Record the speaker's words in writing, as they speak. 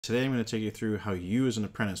Today I'm going to take you through how you as an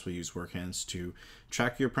apprentice will use WorkHands to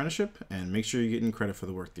track your apprenticeship and make sure you're getting credit for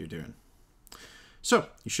the work that you're doing. So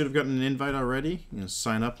you should have gotten an invite already.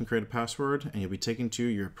 Sign up and create a password and you'll be taken to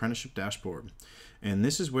your apprenticeship dashboard. And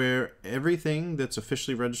this is where everything that's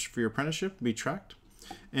officially registered for your apprenticeship will be tracked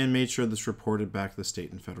and made sure that's reported back to the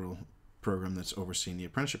state and federal program that's overseeing the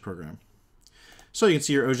apprenticeship program. So you can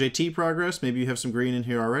see your OJT progress. Maybe you have some green in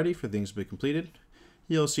here already for things to be completed.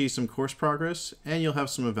 You'll see some course progress, and you'll have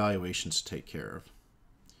some evaluations to take care of.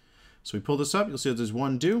 So we pull this up, you'll see that there's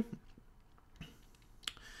one due.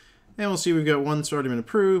 And we'll see we've got one that's already been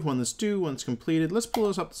approved, one that's due, one that's completed. Let's pull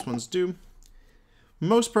this up, this one's due.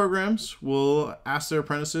 Most programs will ask their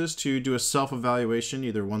apprentices to do a self-evaluation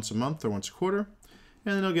either once a month or once a quarter,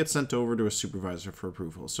 and then it'll get sent over to a supervisor for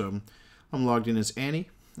approval. So I'm logged in as Annie.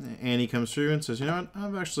 Annie comes through and says, you know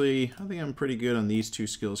what, I think I'm pretty good on these two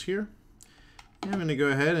skills here. I'm going to go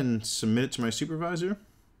ahead and submit it to my supervisor.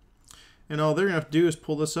 And all they're going to have to do is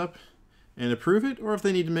pull this up and approve it. Or if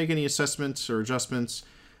they need to make any assessments or adjustments,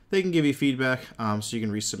 they can give you feedback so you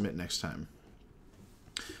can resubmit next time.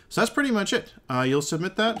 So that's pretty much it. You'll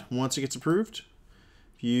submit that. Once it gets approved,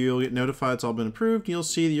 you'll get notified it's all been approved. You'll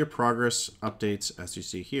see your progress updates as you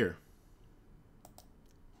see here.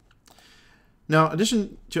 Now, in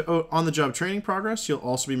addition to on-the-job training progress, you'll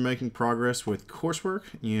also be making progress with coursework.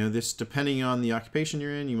 This depending on the occupation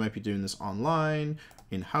you're in, you might be doing this online,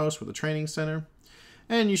 in-house with a training center.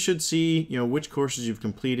 And you should see, which courses you've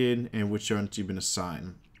completed and which ones you've been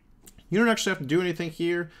assigned. You don't actually have to do anything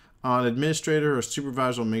here. An administrator or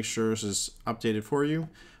supervisor will make sure this is updated for you.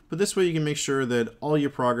 But this way you can make sure that all your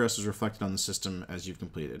progress is reflected on the system as you've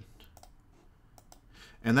completed.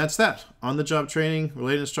 And that's that. On-the-job training,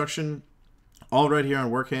 related instruction, all right here on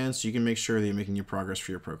WorkHands, so you can make sure that you're making your progress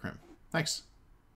for your program. Thanks.